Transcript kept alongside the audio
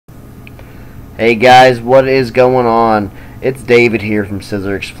Hey guys, what is going on? It's David here from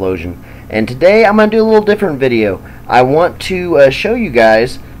Scizorxphlosion, and today I'm going to do a little different video. I want to show you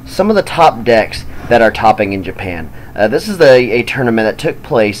guys some of the top decks that are topping in Japan. This is a tournament that took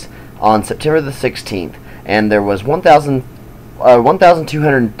place on September the 16th, and there was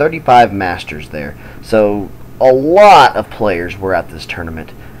 1,235 masters there. So a lot of players were at this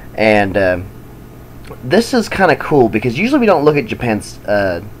tournament, and this is kind of cool because usually we don't look at Japan's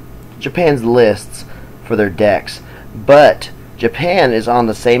lists for their decks, but Japan is on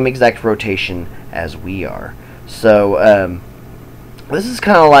the same exact rotation as we are. So this is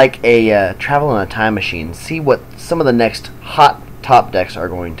kind of like a travel in a time machine. See what some of the next hot top decks are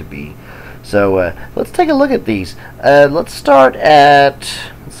going to be. So let's take a look at these. Let's start at,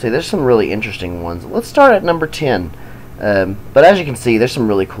 let's see, there's some really interesting ones. Let's start at number 10. But as you can see, there's some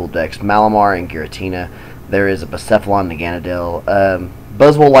really cool decks. Malamar and Giratina. There is a Bucephalon and Ganondale.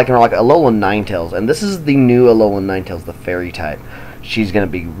 Buzzwole, Lycanroc, Alolan Ninetales, and this is the new Alolan Ninetales, the Fairy type. She's going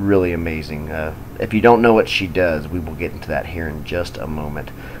to be really amazing. If you don't know what she does, we will get into that here in just a moment.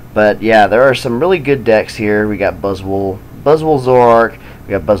 But yeah, there are some really good decks here. We got Buzzwole, Zoroark,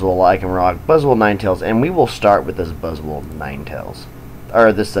 we got Buzzwole Lycanroc, Buzzwole Ninetales, and we will start with this Buzzwole Ninetales.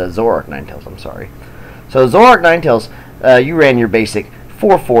 Or this Zoroark Ninetales, I'm sorry. So Zoroark Ninetales, you ran your basic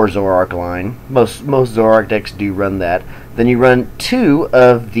 4/4 Zoroark line. Most Zoroark decks do run that. Then you run 2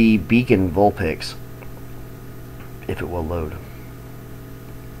 of the Beacon Vulpix, if it will load.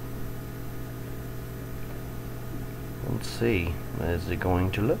 Let's see, is it going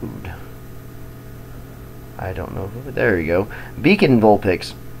to load? I don't know. There you go. Beacon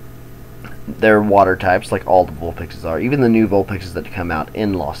Vulpix. They're water types, like all the Vulpixes are. Even the new Vulpixes that come out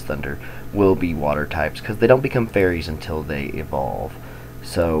in Lost Thunder will be water types because they don't become fairies until they evolve.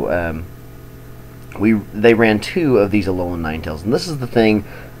 So they ran 2 of these Alolan Ninetales, and this is the thing.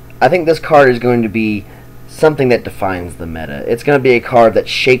 I think this card is going to be something that defines the meta. It's going to be a card that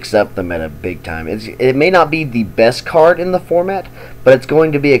shakes up the meta big time. It may not be the best card in the format, but it's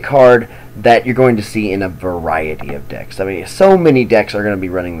going to be a card that you're going to see in a variety of decks. I mean, so many decks are going to be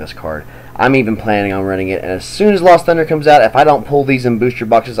running this card. I'm even planning on running it, and as soon as Lost Thunder comes out, if I don't pull these in booster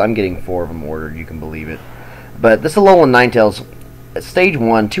boxes, I'm getting 4 of them ordered, you can believe it. But this Alolan Ninetales, Stage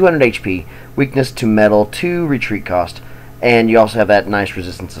 1, 200 HP, weakness to metal, 2 retreat cost, and you also have that nice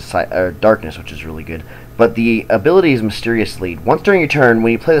resistance to darkness, which is really good. But the ability is Mysterious Lead. Once during your turn,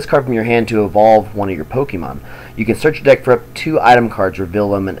 when you play this card from your hand to evolve one of your Pokemon, you can search your deck for up to 2 item cards,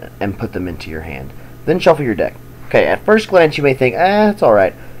 reveal them, and put them into your hand. Then shuffle your deck. Okay, at first glance you may think, it's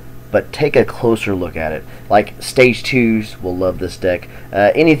alright, but take a closer look at it. Like, Stage 2s will love this deck.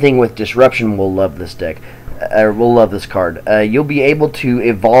 Anything with Disruption will love this deck. Will love this card. You'll be able to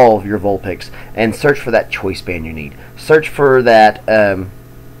evolve your Vulpix and search for that choice band you need. Search for that.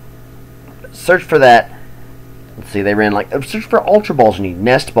 Let's see. They ran like search for Ultra Balls you need,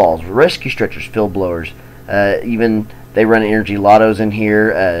 Nest Balls, Rescue Stretchers, Field Blowers. Even they run Energy Lottos in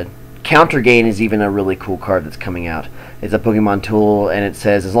here. Counter Gain is even a really cool card that's coming out. It's a Pokemon tool, and it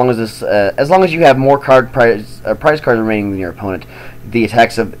says as long as you have more prize cards remaining than your opponent, the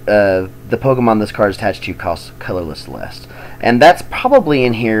attacks of the Pokemon this card is attached to costs colorless less. And that's probably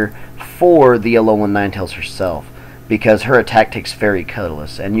in here for the Alolan Ninetales herself, because her attack takes Fairy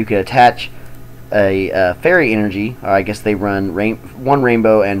colorless, and you could attach a Fairy energy. Or I guess they run 1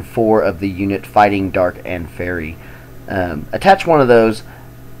 Rainbow and 4 of the unit fighting Dark and Fairy. Attach one of those,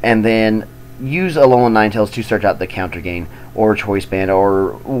 and then use Alolan Ninetales to search out the counter gain or choice band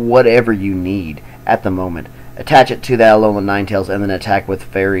or whatever you need at the moment. Attach it to that Alolan Ninetales and then attack with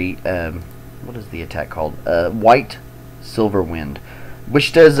Fairy. What is the attack called? White Silver Wind,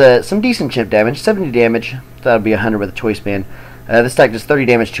 which does some decent chip damage, 70 damage. That would be 100 with a choice band. This attack does 30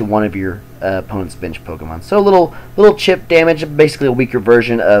 damage to one of your opponent's bench Pokemon. So a little chip damage, basically a weaker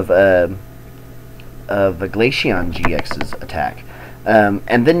version of a Glaceon GX's attack.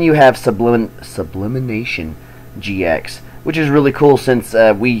 And then you have Sublimination GX, which is really cool since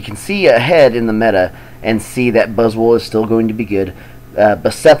we can see ahead in the meta and see that Buzzwole is still going to be good.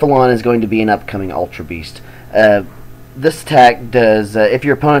 Bucephalon is going to be an upcoming Ultra Beast. This attack does, if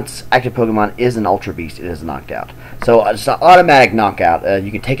your opponent's active Pokemon is an Ultra Beast, it is knocked out. So it's an automatic knockout. You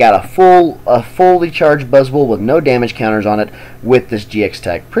can take out a fully charged Buzzwole with no damage counters on it with this GX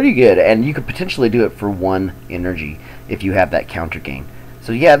attack. Pretty good, and you could potentially do it for 1 energy if you have that counter gain.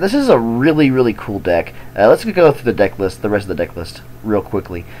 So yeah, this is a really cool deck. Let's go through the deck list, the rest of the deck list, real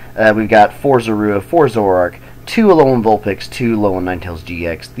quickly. We've got 4 Zorua, 4 Zoroark, 2 Alolan Vulpix, 2 Alolan Ninetales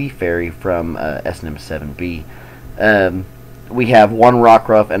GX, the Fairy from SNM 7B. We have 1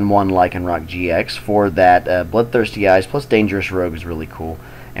 Rockruff and 1 Lycanroc GX for that Bloodthirsty Eyes plus Dangerous Rogue is really cool.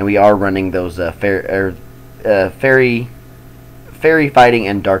 and we are running those fairy fighting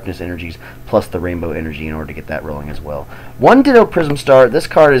and darkness energies plus the rainbow energy in order to get that rolling as well. One Ditto Prism Star. This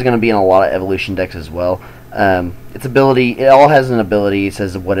card is going to be in a lot of evolution decks as well. Its ability, it all has an ability. It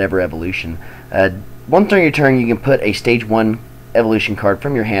says whatever evolution. Once during your turn, you can put a stage 1 evolution card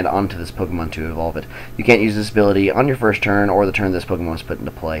from your hand onto this Pokemon to evolve it. You can't use this ability on your first turn or the turn this Pokemon was put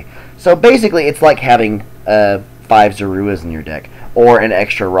into play. So basically, it's like having 5 Zoruas in your deck, or an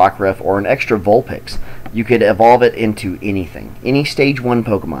extra Rockruff, or an extra Vulpix. You could evolve it into anything, any stage 1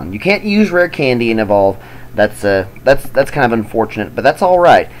 Pokemon. You can't use Rare Candy and evolve. That's kind of unfortunate, but that's all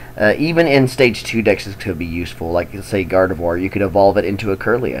right. Even in stage 2 decks, this could be useful. Like, say, Gardevoir, you could evolve it into a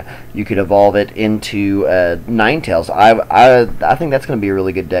Curlia. You could evolve it into Ninetales. I think that's going to be a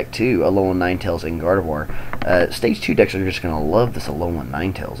really good deck too. Alolan Ninetales and Gardevoir. Stage 2 decks are just going to love this Alolan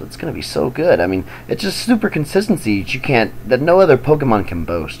Ninetales. It's going to be so good. I mean, it's just super consistency that no other Pokemon can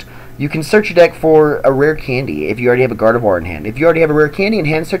boast. You can search your deck for a Rare Candy if you already have a Gardevoir in hand. If you already have a Rare Candy in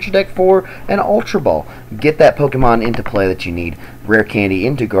hand, search your deck for an Ultra Ball. Get that Pokemon into play that you need. Rare Candy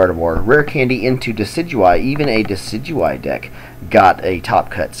into Gardevoir. Rare Candy into Decidueye. Even a Decidueye deck got a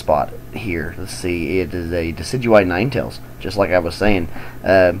top cut spot here. Let's see. It is a Decidueye Ninetales, just like I was saying.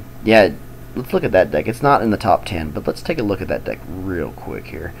 Yeah, let's look at that deck. It's not in the top 10, but let's take a look at that deck real quick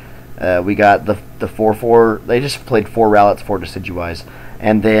here. We got the 4-4. They just played 4 Rowlets, 4 Decidueyes,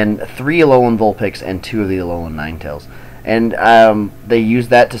 and then 3 Alolan Vulpix and 2 of the Alolan Ninetales. And they use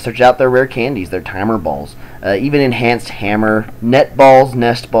that to search out their rare candies, their timer balls, even enhanced hammer, net balls,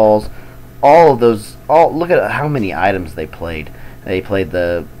 nest balls, all of those. Look at how many items they played. They played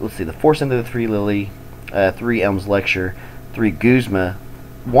the, let's see, the 4 Center, the 3 Lily, 3 Elm's Lecture, 3 Guzma,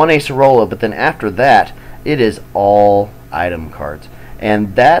 1 Acerola, but then after that, it is all item cards.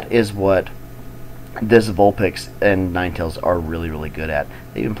 And that is what this Vulpix and Ninetales are really, really good at.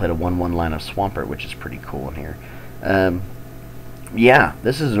 They even played a 1/1 line of Swampert, which is pretty cool in here. Yeah,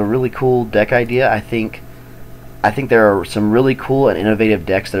 this is a really cool deck idea. I think there are some really cool and innovative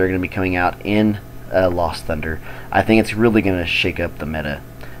decks that are going to be coming out in Lost Thunder. I think it's really going to shake up the meta.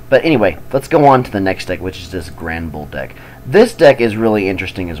 But anyway, let's go on to the next deck, which is this Granbull deck. This deck is really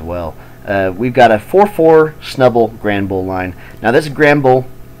interesting as well. We've got a 4/4 Snubbull Granbull line. Now this Granbull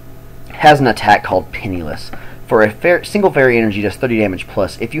has an attack called Penniless. For a single fairy energy, does 30 damage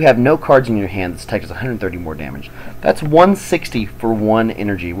plus. If you have no cards in your hand, this attack does 130 more damage. That's 160 for 1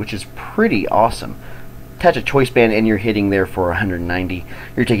 energy, which is pretty awesome. Attach a choice band and you're hitting there for 190.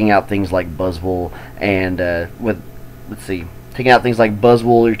 You're taking out things like Buzzwole and taking out things like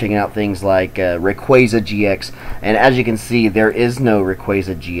Buzzwole, you're taking out things like Rayquaza GX, and as you can see, there is no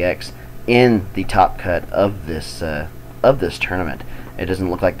Rayquaza GX in the top cut of this tournament. It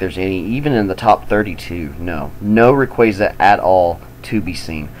doesn't look like there's any, even in the top 32. No Rayquaza at all to be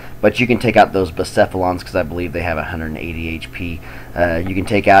seen. But you can take out those Bucephalons because I believe they have 180 HP. You can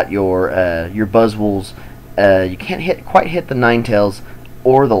take out your Buzzwoles. You can't quite hit the Ninetales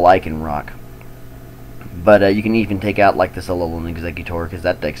or the Lycanroc. But you can even take out like this Alolan Exeggutor because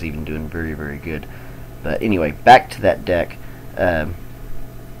that deck's even doing very, very good. But anyway, back to that deck.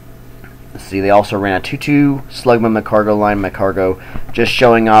 Let's see, they also ran a 2/2 Slugma Magcargo line. Magcargo just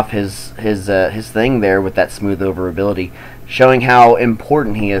showing off his thing there with that smooth over ability, showing how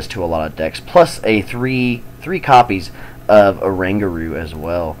important he is to a lot of decks. Plus a three copies of Oranguru as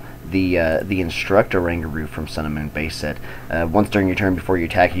well. The Instruct Oranguru from Sun and Moon base set. Once during your turn before you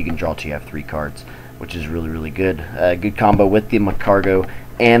attack, you can draw till you have 3 cards, which is really, really good. Good combo with the Magcargo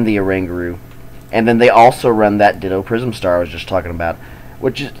and the Oranguru. And then they also run that Ditto Prism Star I was just talking about,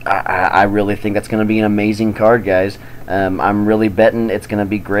 which is, I really think that's going to be an amazing card, guys. I'm really betting it's going to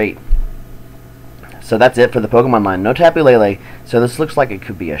be great. So that's it for the Pokemon line. No Tapu Lele. So this looks like it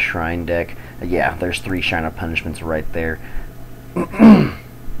could be a Shrine deck. Yeah, there's 3 Shrine of Punishments right there.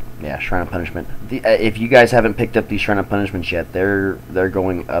 Yeah, Shrine of Punishment. If you guys haven't picked up these Shrine of Punishments yet, they're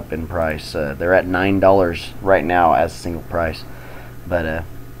going up in price. They're at $9 right now as a single price. But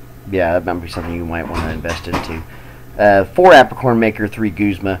yeah, that might be something you might want to invest into. 4 Apricorn Maker, 3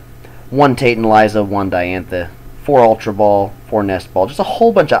 Guzma, 1 Titaniza, 1 Diantha, 4 Ultra Ball, 4 Nest Ball. Just a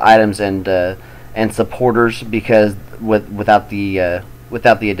whole bunch of items and supporters, because without the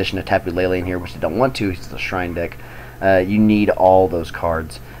addition of Tapu Lele in here, which they don't want to, it's a Shrine deck. You need all those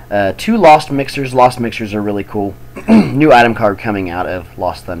cards. 2 Lost Mixers. Lost Mixers are really cool. New item card coming out of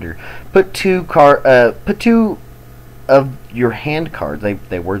Lost Thunder. Put 2 of your hand cards.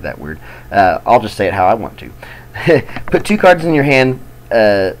 They word that weird. I'll just say it how I want to. Put 2 cards in your hand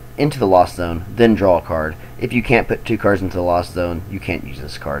into the Lost Zone, then draw a card. If you can't put 2 cards into the Lost Zone, you can't use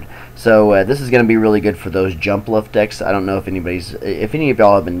this card. So this is going to be really good for those Jump Luff decks. I don't know if any of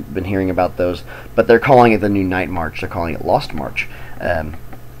y'all have been hearing about those, but they're calling it the new Night March. They're calling it Lost March.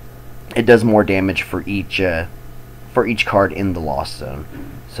 It does more damage for each card in the Lost Zone.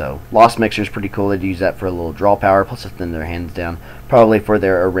 So Lost Mixer is pretty cool. They'd use that for a little draw power, plus it thin their hands down. Probably for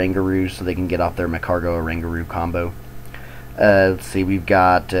their Orangaroos, so they can get off their Macargo Orangaroo combo. Let's see, we've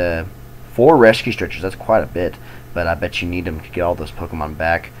got 4 Rescue Stretchers. That's quite a bit, but I bet you need them to get all those Pokemon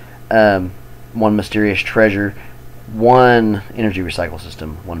back. 1 Mysterious Treasure, 1 Energy Recycle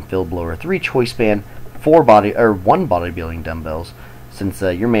System, 1 Field Blower, 3 Choice Band, 1 Bodybuilding Dumbbells, since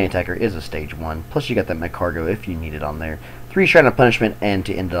your main attacker is a Stage 1. Plus you got that Macargo if you need it on there. 3 Shrine of Punishment, and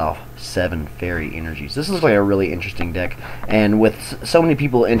to end it off, 7 Fairy Energies. This is like a really interesting deck, and with so many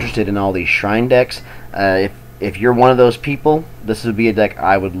people interested in all these Shrine decks, if you're one of those people, this would be a deck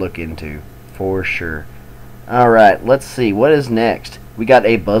I would look into, for sure. Alright, let's see, what is next? We got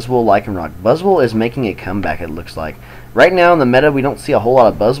a Buzzwole Lycanroc. Buzzwole is making a comeback, it looks like. Right now in the meta, we don't see a whole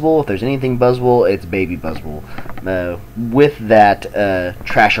lot of Buzzwole. If there's anything Buzzwole, it's Baby Buzzwole. With that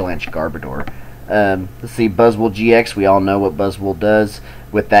Trashalanche Garbodor. Let's see, Buzzwole GX, we all know what Buzzwole does.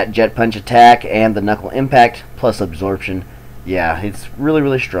 With that Jet Punch attack and the Knuckle Impact, plus Absorption. Yeah, it's really,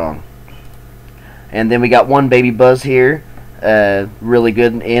 really strong. And then we got 1 Baby Buzz here. Really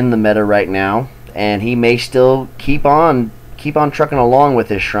good in the meta right now. And he may still keep on trucking along with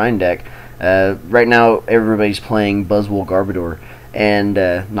his Shrine deck. Right now, everybody's playing Buzzwole Garbodor. And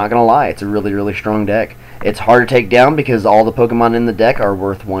not gonna lie, it's a really, really strong deck. It's hard to take down because all the Pokemon in the deck are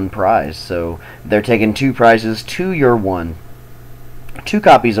worth 1 prize. So they're taking 2 prizes to your 1. 2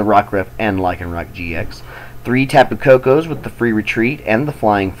 copies of Rockruff and Lycanroc GX. 3 Tapu Kokos with the free retreat and the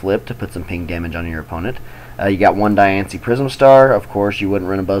flying flip to put some ping damage on your opponent. You got 1 Diancie Prism Star. Of course, you wouldn't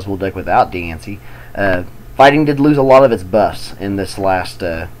run a Buzzwole deck without Diancie. Fighting did lose a lot of its buffs in this last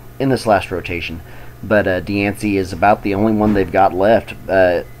rotation, but Diancie is about the only one they've got left,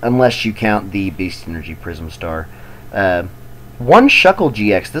 unless you count the Beast Energy Prism Star. 1 Shuckle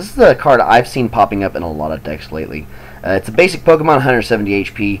GX. This is a card I've seen popping up in a lot of decks lately. It's a basic Pokemon, 170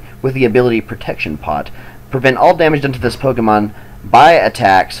 HP, with the ability Protection Pot. Prevent all damage done to this Pokemon by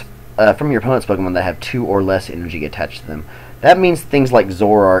attacks from your opponent's Pokemon that have 2 or less energy attached to them. That means things like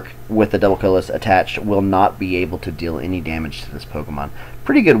Zoroark with the double colorless attached will not be able to deal any damage to this Pokemon.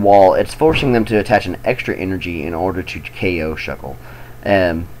 Pretty good wall. It's forcing them to attach an extra energy in order to KO Shuckle.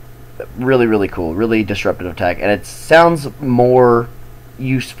 Really, really cool. Really disruptive attack. And it sounds more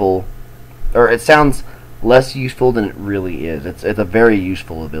useful, or it sounds less useful than it really is. It's a very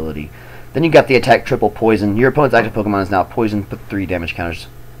useful ability. Then you got the attack Triple Poison. Your opponent's active Pokemon is now poisoned. Put 3 damage counters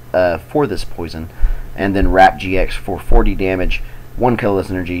for this poison. And then Wrap GX for 40 damage, 1 colorless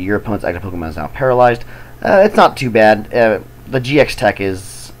energy. Your opponent's active Pokemon is now paralyzed. It's not too bad. The GX tech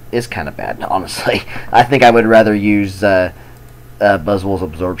is kind of bad, honestly. I think I would rather use Buzzwole's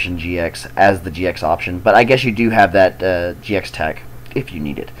Absorption GX as the GX option, but I guess you do have that GX tech if you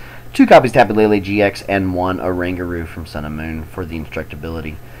need it. 2 copies Tapu Lele GX and 1 Orangaroo from Sun and Moon for the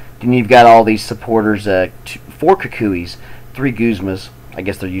indestructibility. Then you've got all these supporters, 4 Kukuis, 3 Guzmas. I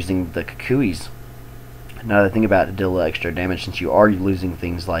guess they're using the Kukuis. Now the thing about it, to deal extra damage, since you are losing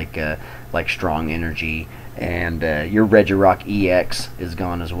things like Strong Energy, and your Regirock EX is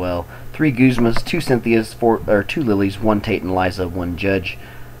gone as well. 3 Guzmas, 2 Cynthias, 2 Lilies, 1 Tate and Liza, 1 Judge.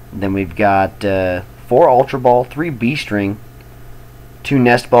 Then we've got 4 Ultra Ball, 3 B-String, 2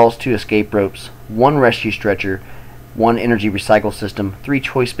 Nest Balls, 2 Escape Ropes, 1 Rescue Stretcher, 1 Energy Recycle System, 3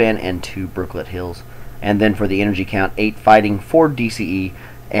 Choice Band, and 2 Brooklet Hills. And then for the energy count, 8 Fighting, 4 DCE,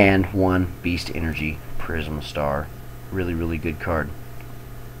 and 1 Beast Energy Prism Star. Really, really good card.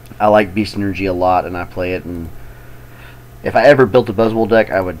 I like Beast Energy a lot, and I play it, and if I ever built a Buzzwole deck,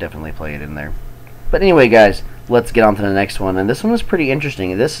 I would definitely play it in there. But anyway, guys, let's get on to the next one, and this one is pretty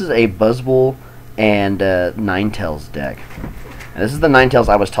interesting. This is a Buzzwole and Ninetales deck. And this is the Ninetales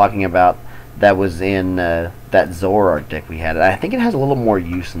I was talking about that was in that Zoroark deck we had. I think it has a little more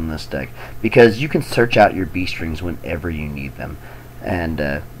use in this deck, because you can search out your B-Strings whenever you need them.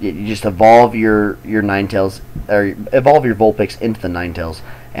 And you just evolve your Ninetales, or evolve your Vulpix into the Ninetales,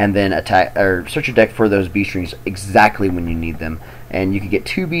 and then attack or search your deck for those B-Strings exactly when you need them. And you can get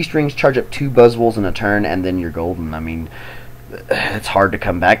 2 B-Strings, charge up 2 Buzzwoles in a turn, and then you're golden. I mean, it's hard to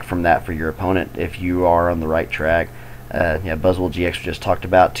come back from that for your opponent if you are on the right track. Yeah, Buzzwole GX we just talked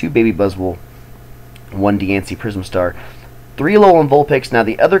about. 2 Baby Buzzwole, 1 Diancie Prism Star, 3 Alolan Vulpix. Now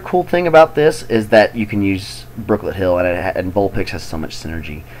the other cool thing about this is that you can use Brooklet Hill, and Vulpix has so much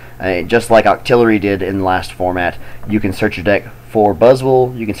synergy. Just like Octillery did in the last format, you can search your deck for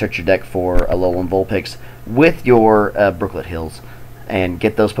Buzzwole, you can search your deck for Alolan Vulpix with your Brooklet Hills, and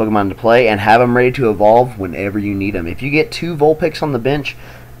get those Pokemon to play and have them ready to evolve whenever you need them. If you get 2 Vulpix on the bench,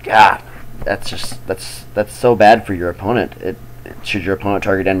 God, that's so bad for your opponent. Should your opponent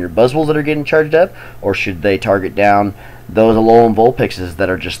target down your Buzzwoles that are getting charged up, or should they target down those Alolan Vulpixes that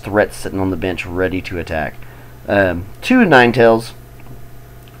are just threats sitting on the bench ready to attack? 2 Ninetales,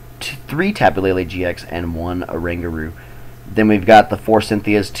 3 Tapu Lele GX, and 1 Oranguru. Then we've got the 4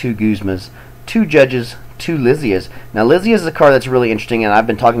 Cynthias, 2 Guzmas, 2 Judges, 2 Lizias. Now Lizia is a card that's really interesting, and I've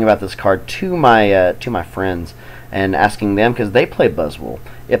been talking about this card to my friends and asking them, because they play Buzzwole,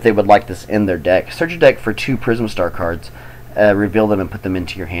 if they would like this in their deck. Search your deck for 2 Prism Star cards, reveal them and put them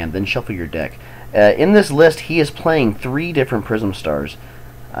into your hand, then shuffle your deck. In this list, he is playing 3 different Prism Stars,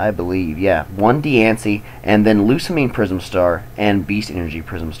 I believe. Yeah, 1 Diancie, and then Lusamine Prism Star and Beast Energy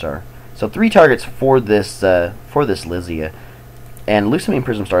Prism Star. So 3 targets for this Lizia. And Lusamine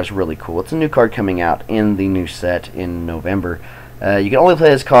Prism Star is really cool. It's a new card coming out in the new set in November. You can only play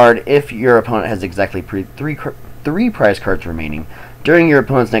this card if your opponent has exactly 3 prize cards remaining. During your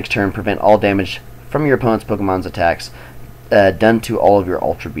opponent's next turn, prevent all damage from your opponent's Pokemon's attacks done to all of your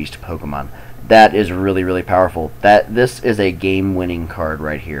Ultra Beast Pokemon. That is really, really powerful. This is a game-winning card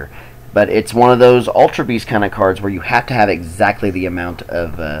right here. But it's one of those Ultra Beast kind of cards where you have to have exactly the amount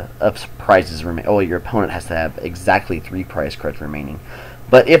of prizes remaining. Oh, your opponent has to have exactly 3 prize cards remaining.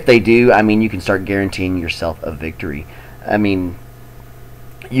 But if they do, I mean, you can start guaranteeing yourself a victory. I mean,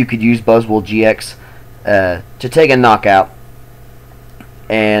 you could use Buzzwole GX to take a knockout,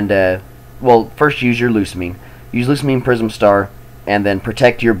 and well, first use your Lusamine. Use Lusamine Prism Star, and then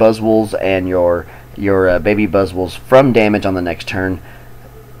protect your Buzzwoles and your baby Buzzwoles from damage on the next turn.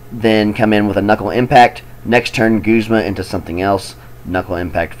 Then come in with a Knuckle Impact. Next turn, Guzma into something else. Knuckle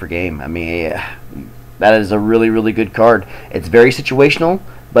Impact for game. I mean, that is a really, really good card. It's very situational,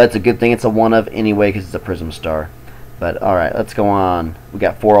 but it's a good thing it's a one-of anyway because it's a Prism Star. But alright, let's go on. We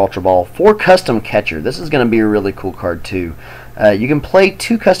got 4 Ultra Ball, 4 Custom Catcher. This is going to be a really cool card too. You can play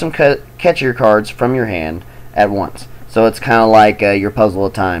 2 Custom Catcher cards from your hand at once. So it's kind of like your Puzzle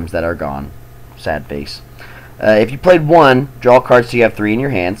of Times that are gone. Sad face. If you played 1, draw cards so you have 3 in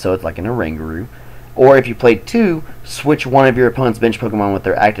your hand, so it's like an Oranguru. Or if you played 2, switch one of your opponent's bench Pokemon with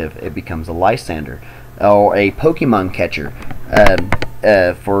their active. It becomes a Lysander. Or a Pokemon Catcher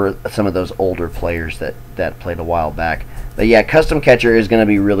for some of those older players that played a while back. But yeah, Custom Catcher is going to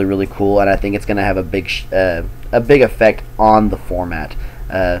be really, really cool, and I think it's going to have a big effect on the format.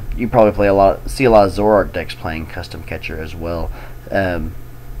 You probably see a lot of Zoroark decks playing Custom Catcher as well.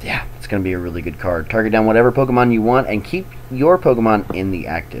 Yeah, it's going to be a really good card. Target down whatever Pokemon you want and keep your Pokemon in the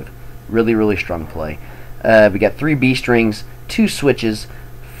active. Really, really strong play. We got 3 B-Strings, 2 Switches,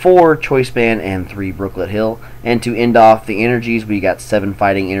 4 Choice Band, and 3 Brooklet Hill. And to end off the energies, we got 7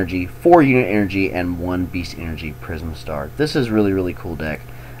 Fighting Energy, 4 Unit Energy, and 1 Beast Energy Prism Star. This is really, really cool deck.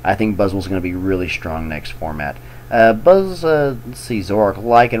 I think Buzzwole's going to be really strong next format. Let's see, Zoroark,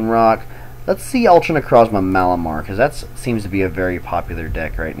 Lycanroc. Let's see Ultra Necrozma Malamar, because that seems to be a very popular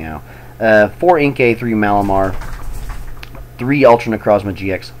deck right now. 4 Inkay, 3 Malamar, 3 Ultra Necrozma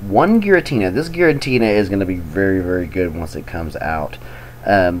GX, 1 Giratina. This Giratina is going to be very, very good once it comes out.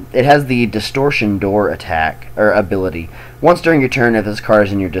 It has the Distortion Door attack, or ability. Once during your turn, if this card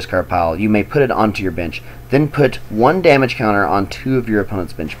is in your discard pile, you may put it onto your bench. Then put 1 damage counter on 2 of your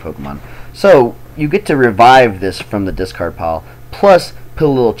opponent's bench Pokemon. So, you get to revive this from the discard pile, plus put a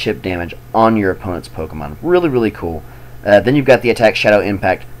little chip damage on your opponent's Pokemon. Really, really cool. Then you've got the attack Shadow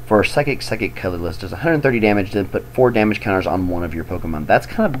Impact for Psychic Colorless. Does 130 damage, then put 4 damage counters on 1 of your Pokemon. That's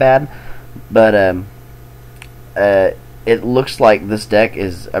kind of bad, but it looks like this deck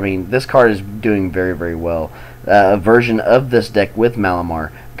is, I mean, this card is doing very, very well. A version of this deck with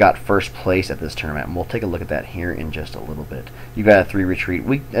Malamar got first place at this tournament, and we'll take a look at that here in just a little bit. You've got a 3 Retreat,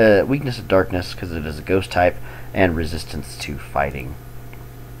 Weakness to Darkness because it is a Ghost type, and Resistance to Fighting.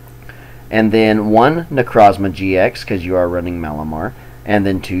 And then 1 Necrozma GX because you are running Malamar, and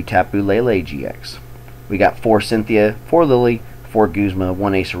then 2 Tapu Lele GX. We got 4 Cynthia, 4 Lily, 4 Guzma,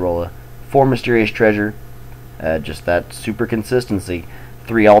 1 Acerola, 4 Mysterious Treasure, just that super consistency,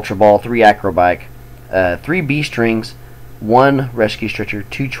 3 Ultra Ball, 3 Acrobike, 3 B-Strings, 1 Rescue Stretcher,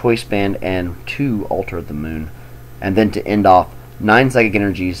 2 Choice Band, and 2 Altar of the Moon. And then to end off, 9 Psychic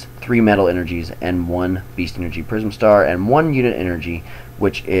Energies, 3 Metal Energies, and 1 Beast Energy Prism Star, and 1 Unit Energy,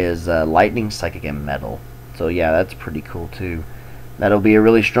 which is Lightning, Psychic, and Metal. So yeah, that's pretty cool too. That'll be a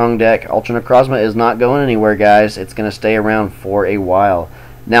really strong deck. Ultra Necrozma is not going anywhere, guys. It's going to stay around for a while.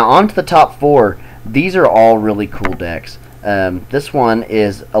 Now, on to the top 4. These are all really cool decks. This one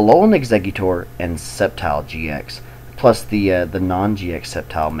is Alolan Exeggutor and Sceptile GX. Plus the non-GX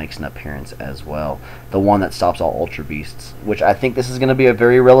Sceptile makes an appearance as well. The one that stops all Ultra Beasts. Which I think this is going to be a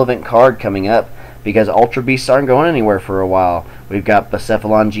very relevant card coming up, because Ultra Beasts aren't going anywhere for a while. We've got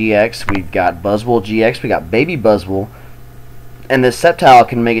Bucephalon GX, we've got Buzzwole GX, we got Baby Buzzwole. And this Sceptile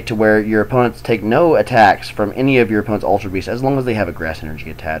can make it to where your opponents take no attacks from any of your opponent's Ultra Beasts as long as they have a Grass Energy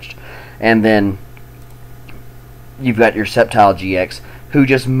attached. And then you've got your Sceptile GX, who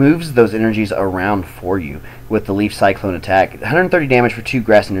just moves those energies around for you with the Leaf Cyclone attack. 130 damage for 2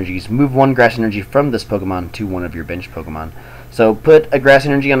 Grass Energies. Move 1 Grass Energy from this Pokemon to one of your bench Pokemon. So put a Grass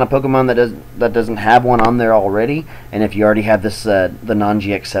Energy on a Pokemon that doesn't have one on there already, and if you already have this the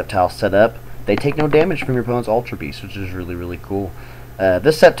non-GX Sceptile set up, they take no damage from your opponent's Ultra Beast, which is really, really cool.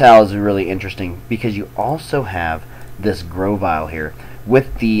 This Sceptile is really interesting because you also have this Grovyle here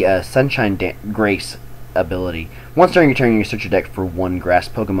with the Sunshine Grace ability. Once during your turn, you search your deck for 1 grass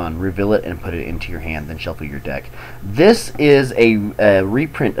Pokemon, reveal it, and put it into your hand, then shuffle your deck. This is a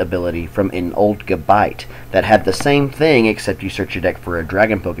reprint ability from an old Gabite that had the same thing, except you search your deck for a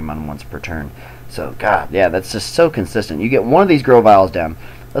Dragon Pokemon once per turn. So, God, yeah, that's just so consistent. You get one of these Grovyles down.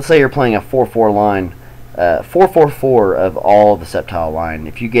 Let's say you're playing a 4-4 line, 4-4-4 of all the Sceptile line.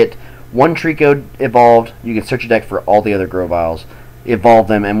 If you get 1 Trico evolved, you can search your deck for all the other Grovyles, evolve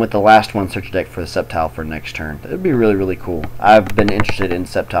them, and with the last one, search your deck for the Sceptile for next turn. That would be really, really cool. I've been interested in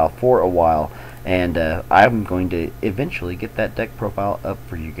Sceptile for a while, and I'm going to eventually get that deck profile up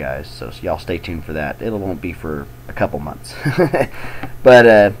for you guys, so y'all stay tuned for that. It won't be for a couple months.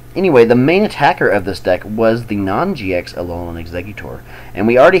 But anyway, the main attacker of this deck was the non-GX Alolan Exeggutor, and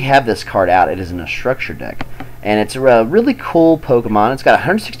we already have this card out. It is in a structure deck, and it's a really cool Pokemon. It's got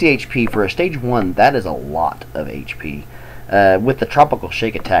 160 HP for a stage 1. That is a lot of HP. With the Tropical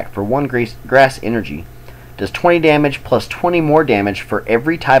Shake attack for 1 grass energy. Does 20 damage plus 20 more damage for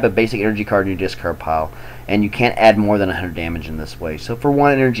every type of basic energy card in your discard pile, and you can't add more than 100 damage in this way. So for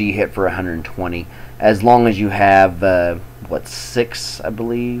 1 energy, you hit for 120, as long as you have, 6, I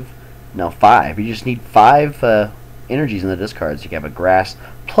believe? No, 5. You just need 5 energies in the discards. You can have a grass,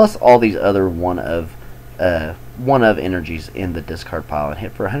 plus all these other one of energies in the discard pile, and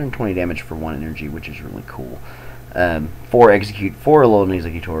hit for 120 damage for 1 energy, which is really cool. 4 Execute, 4 Alolan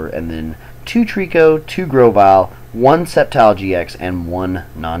Exeggutor, and then 2 Trico, 2 Grovyle, 1 Sceptile GX, and 1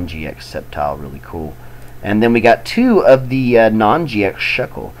 non-GX Sceptile. Really cool. And then we got 2 of the non-GX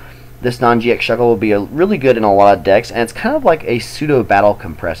Shuckle. This non-GX Shuckle will be really good in a lot of decks, and it's kind of like a pseudo battle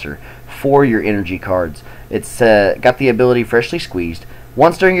compressor for your energy cards. It's got the ability Freshly Squeezed.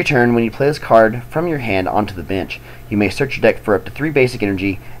 Once during your turn, when you play this card from your hand onto the bench, you may search your deck for up to 3 basic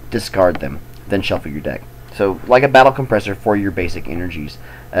energy, discard them, then shuffle your deck. So, like a battle compressor for your basic energies.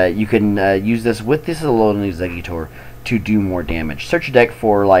 You can use this with this Alolan Exeggutor to do more damage. Search your deck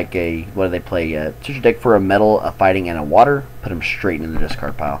for, like, what do they play? Search your deck for a metal, a fighting, and a water. Put them straight into the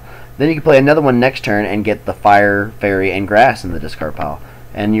discard pile. Then you can play another one next turn and get the fire, fairy, and grass in the discard pile.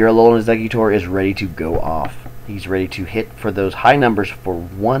 And your Alolan Exeggutor is ready to go off. He's ready to hit for those high numbers for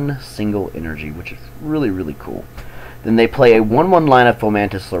 1 single energy, which is really, really cool. Then they play a 1-1 line of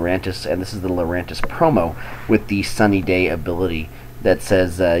Fomantis Lurantis, and this is the Lurantis promo with the Sunny Day ability that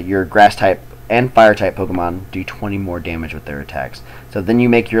says your grass type and fire type Pokemon do 20 more damage with their attacks. So then you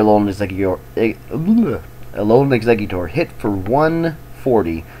make your Alolan Exeggutor hit for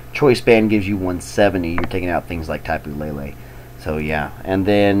 140. Choice Band gives you 170. You're taking out things like Tapu Lele. So yeah, and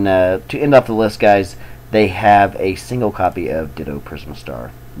then to end off the list, guys, they have a single copy of Ditto Prisma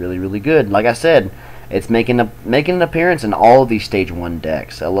Star. Really, really good. Like I said, it's making an appearance in all of these Stage 1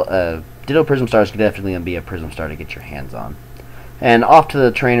 decks. Ditto Prism Star is definitely going to be a Prism Star to get your hands on. And off to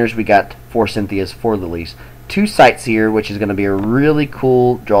the trainers, we got 4 Cynthias, 4 Lilies, 2 Sightseer, which is going to be a really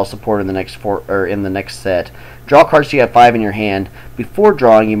cool draw support in the next set. Draw cards so you have 5 in your hand. Before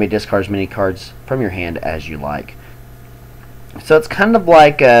drawing, you may discard as many cards from your hand as you like. So it's kind of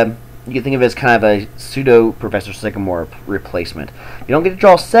like you can think of it as kind of a pseudo Professor Sycamore replacement. You don't get to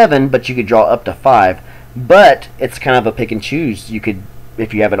draw 7, but you could draw up to 5. But it's kind of a pick and choose. You could,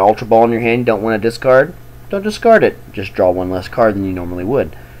 if you have an Ultra Ball in your hand, you don't want to discard, don't discard it. Just draw 1 less card than you normally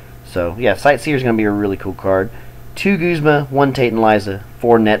would. So yeah, Sightseer is going to be a really cool card. 2 Guzma, 1 Tate and Liza,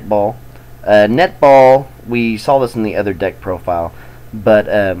 4 Netball. Netball, we saw this in the other deck profile, but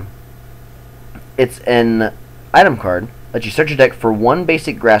it's an item card Lets you search your deck for one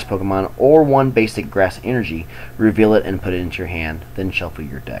basic grass Pokemon or one basic grass energy, reveal it and put it into your hand, then shuffle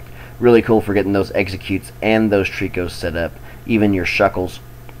your deck. Really cool for getting those Executes and those Tricos set up, even your Shuckles,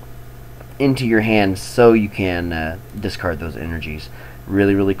 into your hand so you can discard those energies.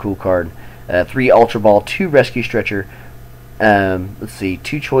 Really cool card. 3 Ultra Ball, 2 Rescue Stretcher, let's see,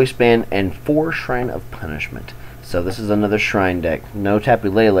 2 Choice Band, and 4 Shrine of Punishment. So this is another Shrine deck. No Tapu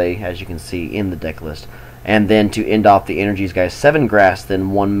Lele, as you can see in the deck list. And then to end off the energies, guys, 7 Grass,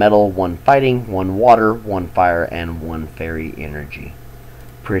 then 1 Metal, 1 Fighting, 1 Water, 1 Fire, and 1 Fairy energy.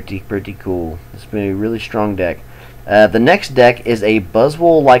 Pretty cool. It's been a really strong deck. The next deck is a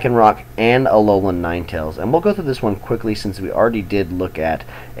Buzzwole, Lycanroc, and a Alolan Ninetales. And we'll go through this one quickly since we already did look at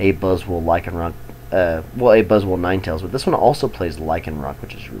a Buzzwole, Lycanroc, a Buzzwole Ninetales. But this one also plays Lycanroc,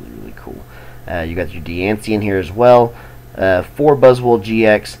 which is really cool. You got your Diancie in here as well. 4 Buzzwole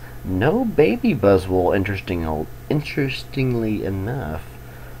GX. No baby Buzzwole, interestingly enough.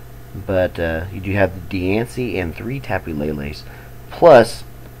 But you do have the Diancie and 3 Tapu Leles. Plus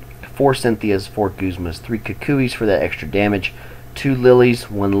 4 Cynthias, 4 Guzmas, 3 Kukuis for that extra damage, 2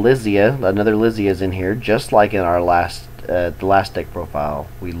 Lilies, 1 Lizia. Another Lizia is in here, just like in our the last deck profile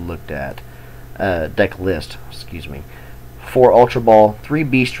we looked at. Deck list, excuse me. 4 Ultra Ball, 3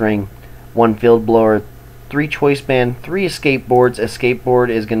 Beast Ring, 1 Field Blower, 3 Choice Band, 3 Escape Boards. Escape Board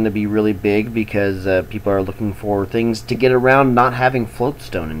is going to be really big because people are looking for things to get around not having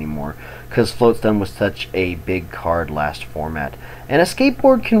Floatstone anymore, because Floatstone was such a big card last format. And Escape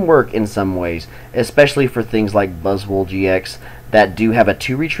Board can work in some ways, especially for things like Buzzwole GX that do have a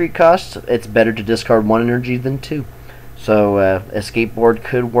 2 retreat cost. It's better to discard 1 energy than 2. So Escape Board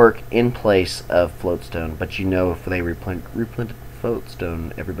could work in place of Floatstone, but you know if they reprinted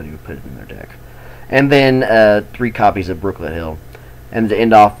Floatstone, everybody would put it in their deck. And then 3 copies of Brooklet Hill. And to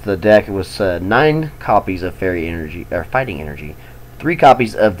end off the deck, it was 9 copies of Fairy Energy, or Fighting Energy, 3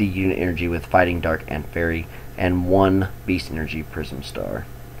 copies of the Unit Energy with Fighting, Dark, and Fairy, and 1 Beast Energy Prism Star.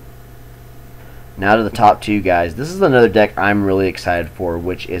 Now to the top 2, guys. This is another deck I'm really excited for,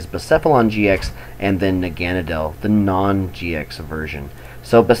 which is Bucephalon GX and then Naganadel, the non-GX version.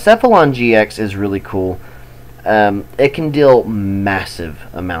 So Bucephalon GX is really cool. It can deal massive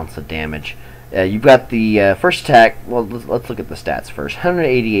amounts of damage. You've got the first attack. Well, let's look at the stats first.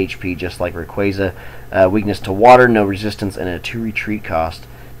 180 HP, just like Rayquaza. Weakness to water, no resistance, and a 2 retreat cost.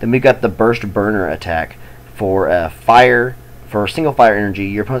 Then we've got the Burst Burner attack for fire. For single fire energy,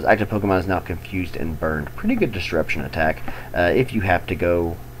 your opponent's active Pokemon is now confused and burned. Pretty good disruption attack if you have to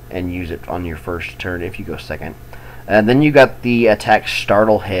go and use it on your first turn if you go second. Then you got the attack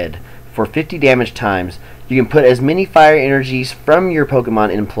Startle Head. For 50 damage times, you can put as many fire energies from your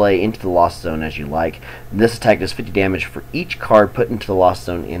Pokemon in play into the Lost Zone as you like. This attack does 50 damage for each card put into the Lost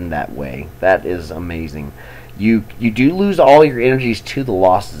Zone in that way. That is amazing. You do lose all your energies to the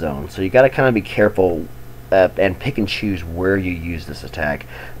Lost Zone, so you got to kind of be careful and pick and choose where you use this attack.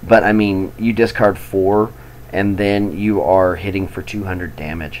 But I mean, you discard 4 and then you are hitting for 200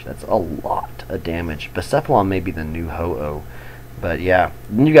 damage. That's a lot of damage. Bucephalon may be the new Ho-Oh. But yeah,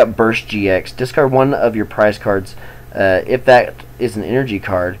 then you got Burst GX. Discard 1 of your prize cards. If that is an energy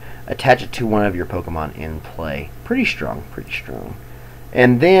card, attach it to one of your Pokemon in play. Pretty strong, pretty strong.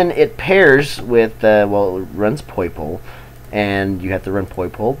 And then it pairs with, well, it runs Poipole. And you have to run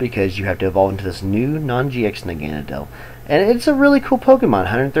Poipole because you have to evolve into this new non-GX Naganadel. And it's a really cool Pokemon.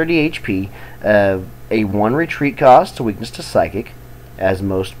 130 HP, a 1 retreat cost, a weakness to Psychic, as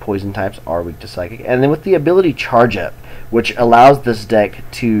most poison types are weak to Psychic. And then with the ability Charge Up, which allows this deck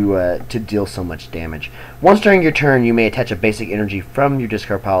to deal so much damage. Once during your turn, you may attach a basic energy from your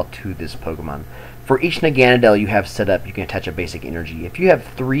discard pile to this Pokemon. For each Naganadel you have set up, you can attach a basic energy. If you have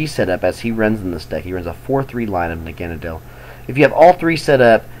 3 set up, as he runs in this deck, he runs a 4-3 line of Naganadel. If you have all 3 set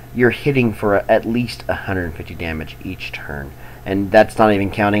up, you're hitting for at least 150 damage each turn. And that's not even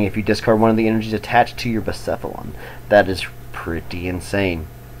counting if you discard one of the energies attached to your Bucephalon. That is pretty insane.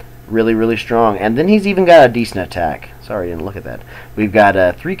 Really strong. And then he's even got a decent attack. Sorry, I didn't look at that. We've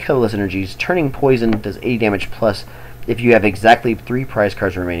got 3 colorless energies. Turning Poison does 80 damage plus. If you have exactly 3 prize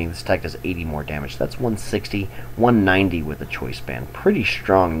cards remaining, this attack does 80 more damage. That's 160, 190 with a Choice Band. Pretty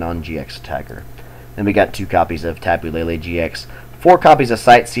strong non-GX attacker. Then we got 2 copies of Tapu Lele GX. 4 copies of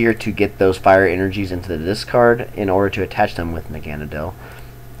Sightseer to get those fire energies into the discard in order to attach them with Naganadel.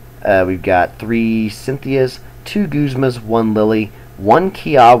 We've got 3 Cynthias, 2 Guzmas, 1 Lily, 1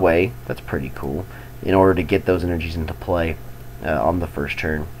 Kiawe. That's pretty cool. In order to get those energies into play on the first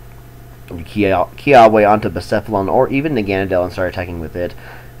turn. You Kiawe onto Bucephalon or even Naganadel and start attacking with it.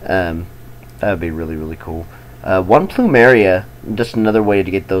 That would be really cool. One Plumeria, just another way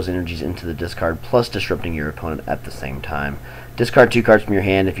to get those energies into the discard, plus disrupting your opponent at the same time. Discard 2 cards from your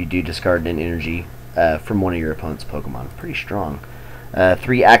hand if you do discard an energy from one of your opponent's Pokemon. Pretty strong. 3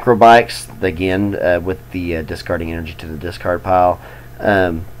 Acrobikes, again, with the discarding energy to the discard pile.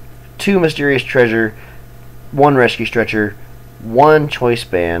 2 Mysterious Treasure, 1 Rescue Stretcher, 1 Choice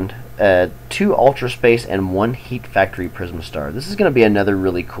Band, 2 Ultra Space, and 1 Heat Factory Prism Star. This is going to be another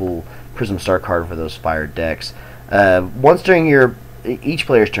really cool Prism Star card for those fire decks. Once during each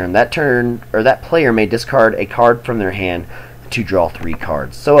player's turn, that player may discard a card from their hand to draw 3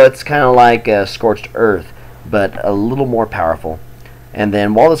 cards. So it's kind of like Scorched Earth, but a little more powerful. And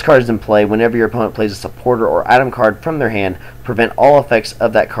then while this card is in play, whenever your opponent plays a supporter or item card from their hand, prevent all effects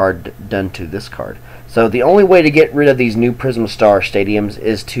of that card done to this card. So the only way to get rid of these new Prism Star stadiums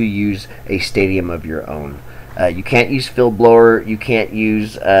is to use a stadium of your own. You can't use Field Blower, you can't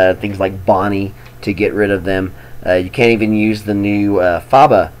use things like Bonnie to get rid of them. You can't even use the new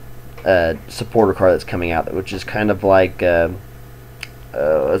Faba supporter card that's coming out, which is kind of like a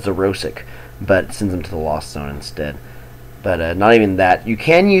Xerosic, but sends them to the Lost Zone instead. But not even that. You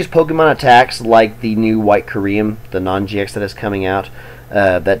can use Pokemon attacks like the new White Korean, the non-GX that is coming out,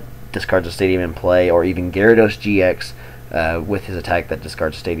 that discards a stadium in play, or even Gyarados GX with his attack that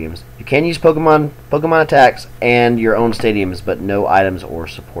discards stadiums. You can use Pokemon attacks and your own stadiums, but no items or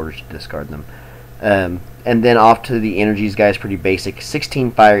supporters to discard them. And then off to the energies, guys, pretty basic.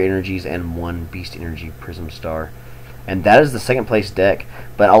 16 Fire Energies and 1 Beast Energy Prism Star. And that is the second place deck.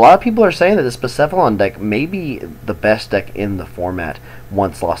 But a lot of people are saying that this Blacephalon deck may be the best deck in the format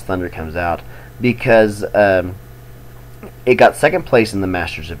once Lost Thunder comes out, because it got second place in the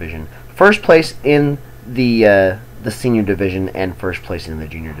Masters Division, first place in the Senior Division, and first place in the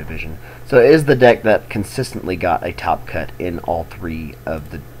Junior Division. So it is the deck that consistently got a top cut in all 3 of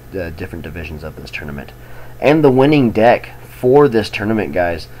the different divisions of this tournament. And the winning deck for this tournament,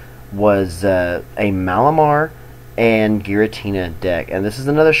 guys, was a Malamar and Giratina deck. And this is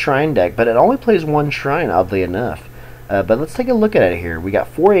another Shrine deck, but it only plays 1 Shrine, oddly enough. But let's take a look at it here. We got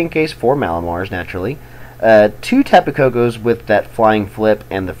 4 Inkes, 4 Malamars, naturally. 2 Tapu Kokos with that Flying Flip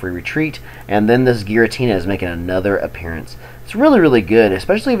and the Free Retreat. And then this Giratina is making another appearance. It's really, really good,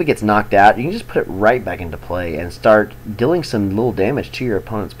 especially if it gets knocked out. You can just put it right back into play and start dealing some little damage to your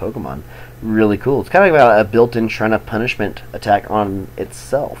opponent's Pokemon. Really cool. It's kind of like a built-in Shrine of Punishment attack on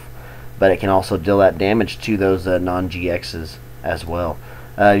itself, but it can also deal that damage to those non-GXs as well.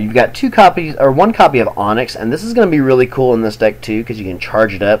 You've got 2 copies, or 1 copy of Onyx, and this is going to be really cool in this deck too, because you can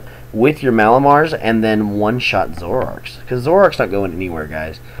charge it up with your Malamars and then one-shot Zoroarks, because Zoroark's not going anywhere,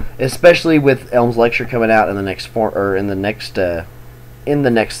 guys. Especially with Elm's Lecture coming out in the next in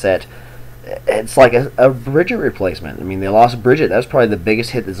the next set. It's like a Bridget replacement. I mean, they lost Bridget. That was probably the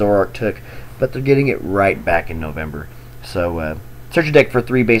biggest hit that Zoroark took, but they're getting it right back in November. So search your deck for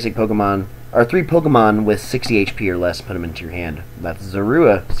 3 basic Pokemon, or 3 Pokemon with 60 HP or less, put them into your hand. That's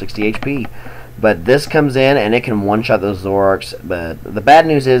Zorua, 60 HP. But this comes in and it can one-shot those Zoroarks. But the bad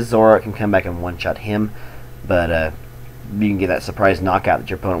news is Zoroark can come back and one-shot him. But you can get that surprise knockout that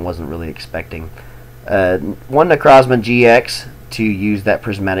your opponent wasn't really expecting. 1 Necrozma GX to use that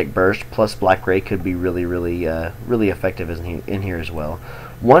Prismatic Burst, plus Black Ray could be really, really effective in here as well.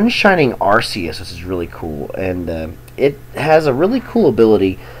 1 Shining Arceus, which is really cool, and it has a really cool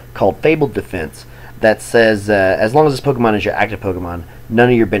ability called Fabled Defense that says as long as this Pokemon is your active Pokemon, none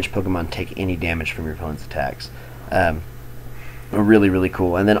of your bench Pokemon take any damage from your opponent's attacks. Really, really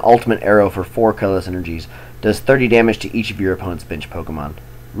cool. And then Ultimate Arrow for 4 colorless energies does 30 damage to each of your opponent's bench Pokemon.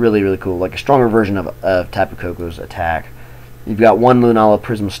 Really, really cool. Like a stronger version of Tapu Koko's attack. You've got 1 Lunala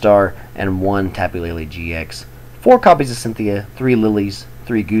Prism Star and 1 Tapu Lele GX. 4 copies of Cynthia, 3 Lilies,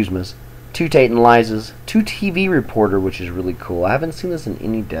 3 Guzmas, 2 Tate and Lizas, 2 TV Reporter, which is really cool. I haven't seen this in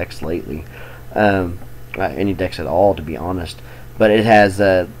any decks lately. Any decks at all, to be honest. But it has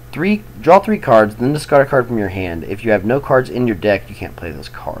draw 3 cards, then discard a card from your hand. If you have no cards in your deck, you can't play this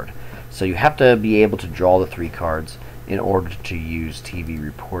card. So you have to be able to draw the 3 cards in order to use TV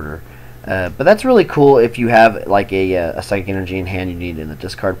Reporter. But that's really cool if you have like a Psychic Energy in hand you need in the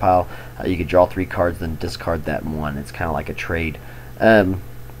discard pile. You could draw 3 cards, then discard that 1. It's kind of like a trade.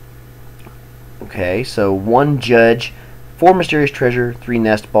 Okay, so 1 Judge, 4 Mysterious Treasure, 3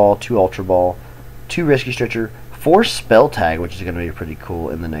 Nest Ball, 2 Ultra Ball, 2 Rescue Stretcher, 4 Spell Tag, which is going to be pretty cool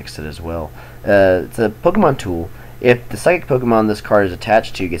in the next set as well. It's a Pokemon tool. If the Psychic Pokemon this card is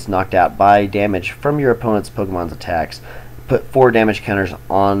attached to gets knocked out by damage from your opponent's Pokemon's attacks, put 4 damage counters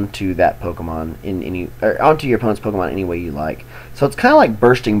onto that Pokemon onto your opponent's Pokemon any way you like. So it's kind of like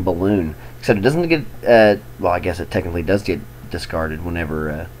Bursting Balloon, except it doesn't get well, I guess it technically does get discarded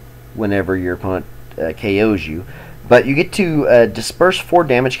whenever your opponent KOs you. But you get to disperse 4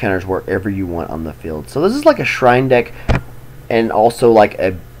 damage counters wherever you want on the field. So this is like a shrine deck, and also like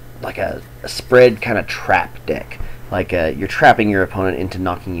a spread kind of trap deck. Like you're trapping your opponent into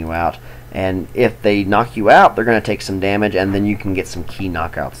knocking you out, and if they knock you out, they're going to take some damage, and then you can get some key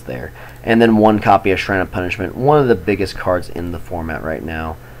knockouts there. And then 1 copy of Shrine of Punishment, one of the biggest cards in the format right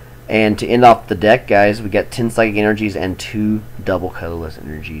now. And to end off the deck, guys, we got 10 Psychic Energies and 2 double Colorless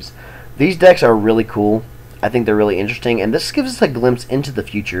Energies. These decks are really cool. I think they're really interesting, and this gives us a glimpse into the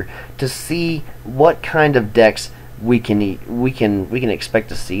future to see what kind of decks we can expect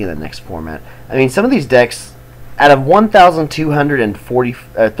to see in the next format. I mean, some of these decks, out of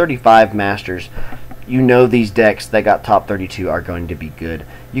 1,235 Masters, you know these decks that got top 32 are going to be good.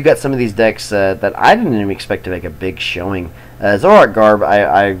 You got some of these decks that I didn't even expect to make a big showing. Zoroark Garb,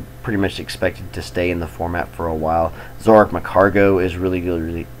 I pretty much expected to stay in the format for a while. Zoroark Macargo is really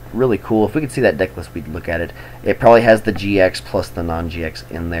cool. If we could see that deck list, we'd look at it. It probably has the GX plus the non-GX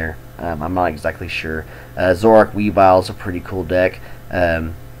in there. I'm not exactly sure. Zoroark Weavile is a pretty cool deck.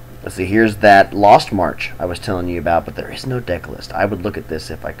 Let's see, here's that Lost March I was telling you about, but there is no deck list. I would look at this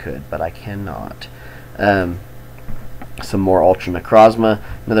if I could, but I cannot. Some more Ultra Necrozma,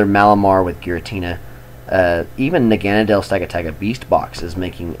 another Malamar with Giratina. Even Naganadel Stagataga Beast Box is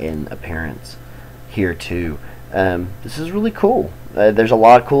making an appearance here too. This is really cool. There's a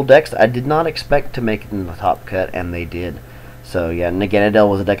lot of cool decks I did not expect to make it in the top cut, and they did. So yeah, Naganadel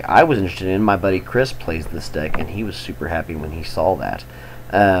was a deck I was interested in. My buddy Chris plays this deck, and he was super happy when he saw that.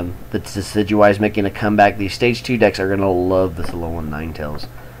 The Decidueye is making a comeback. These Stage 2 decks are going to love this Alolan Ninetales.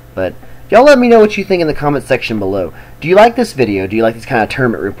 But y'all let me know what you think in the comment section below. Do you like this video? Do you like these kind of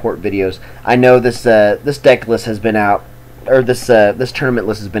tournament report videos? I know this this deck list has been out, or this tournament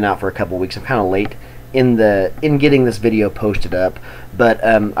list has been out for a couple weeks. I'm kind of late in getting this video posted up, but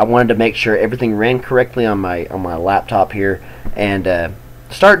I wanted to make sure everything ran correctly on my laptop here, and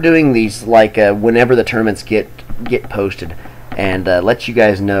start doing these like whenever the tournaments get posted, and let you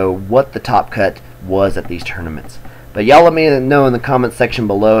guys know what the top cut was at these tournaments. But y'all let me know in the comment section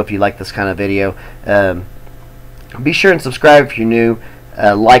below if you like this kind of video. Be sure and subscribe if you're new.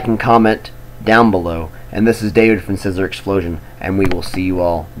 Like and comment down below. And this is David from Scizorxphlosion, and we will see you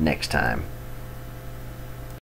all next time.